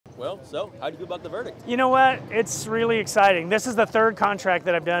Well, so how do you feel about the verdict? You know what? It's really exciting. This is the third contract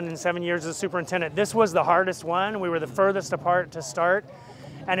that I've done in 7 years as superintendent. This was the hardest one. We were the furthest apart to start.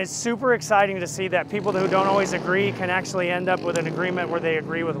 And it's super exciting to see that people who don't always agree can actually end up with an agreement where they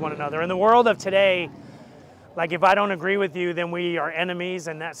agree with one another. In the world of today, like if I don't agree with you, then we are enemies,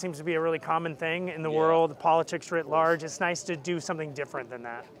 and that seems to be a really common thing in the world, politics writ large. It's nice to do something different than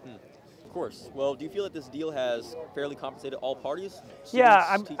that. Of course. Well, do you feel that this deal has fairly compensated all parties? Students,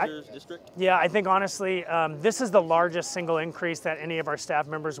 Yeah, teachers, district? Yeah, I think honestly, this is the largest single increase that any of our staff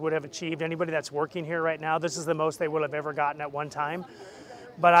members would have achieved. Anybody that's working here right now, this is the most they would have ever gotten at one time.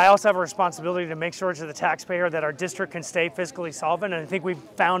 But I also have a responsibility to make sure to the taxpayer that our district can stay fiscally solvent, and I think we've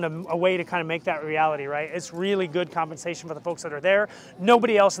found a way to kind of make that reality, right? It's really good compensation for the folks that are there.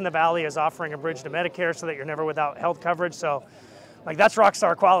 Nobody else in the Valley is offering a bridge to Medicare so that you're never without health coverage, so like that's rock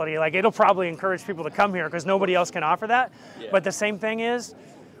star quality. Like it'll probably encourage people to come here because nobody else can offer that. Yeah. But the same thing is,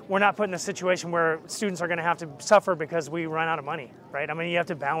 we're not put in a situation where students are going to have to suffer because we run out of money, right? I mean, you have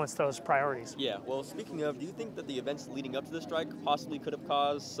to balance those priorities. Yeah, well, speaking of, do you think that the events leading up to the strike possibly could have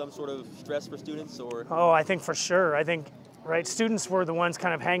caused some sort of stress for students, or? Oh, I think for sure. I think, right, students were the ones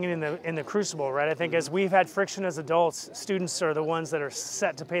kind of hanging in the crucible, right? I think as we've had friction as adults, students are the ones that are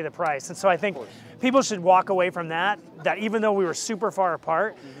set to pay the price. And so I think people should walk away from that even though we were super far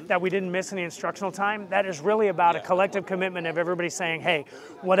apart, that we didn't miss any instructional time, that is really about a collective commitment of everybody saying, hey,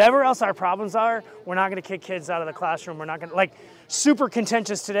 whatever else our problems are, we're not going to kick kids out of the classroom. We're not going to, like, super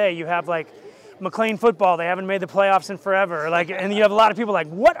contentious today. You have, like, McLean football, they haven't made the playoffs in forever. Like, and you have a lot of people like,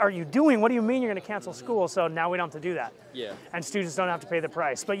 what are you doing? What do you mean you're going to cancel school? So now we don't have to do that. Yeah. And students don't have to pay the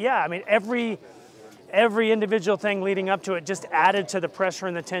price. But yeah, I mean, every individual thing leading up to it just added to the pressure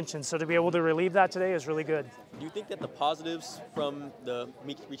and the tension. So to be able to relieve that today is really good. Do you think that the positives from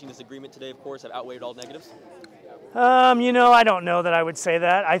reaching this agreement today, of course, have outweighed all negatives? You know, I don't know that I would say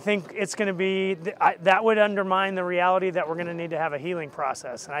that. I think it's going to be, that would undermine the reality that we're going to need to have a healing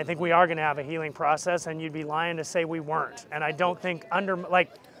process. And I think we are going to have a healing process, and you'd be lying to say we weren't. And I don't think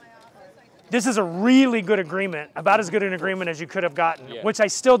this is a really good agreement, about as good an agreement as you could have gotten, which I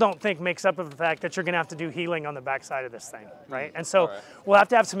still don't think makes up for the fact that you're going to have to do healing on the backside of this thing, right? And so we'll have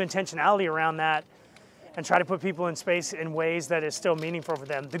to have some intentionality around that and try to put people in space in ways that is still meaningful for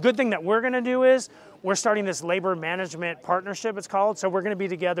them. The good thing that we're going to do is we're starting this labor management partnership, it's called, so we're going to be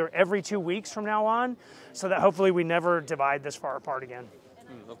together every 2 weeks from now on so that hopefully we never divide this far apart again.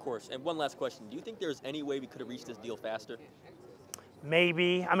 Of course. And one last question. Do you think there's any way we could have reached this deal faster?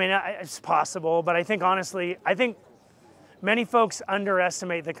 Maybe. I mean, it's possible, but I think honestly, many folks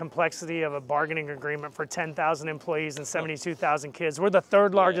underestimate the complexity of a bargaining agreement for 10,000 employees and 72,000 kids. We're the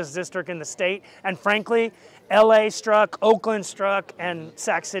third largest district in the state, and frankly, LA struck, Oakland struck, and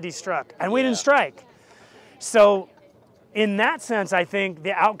Sac City struck, and we didn't strike. So in that sense, I think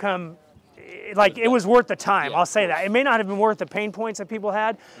the outcome, like, it was worth the time. I'll say that. It may not have been worth the pain points that people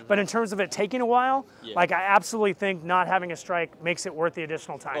had, but in terms of it taking a while, like, I absolutely think not having a strike makes it worth the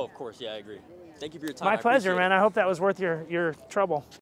additional time. Oh, of course. Yeah, I agree. Thank you for your time. My pleasure, man. I hope that was worth your trouble.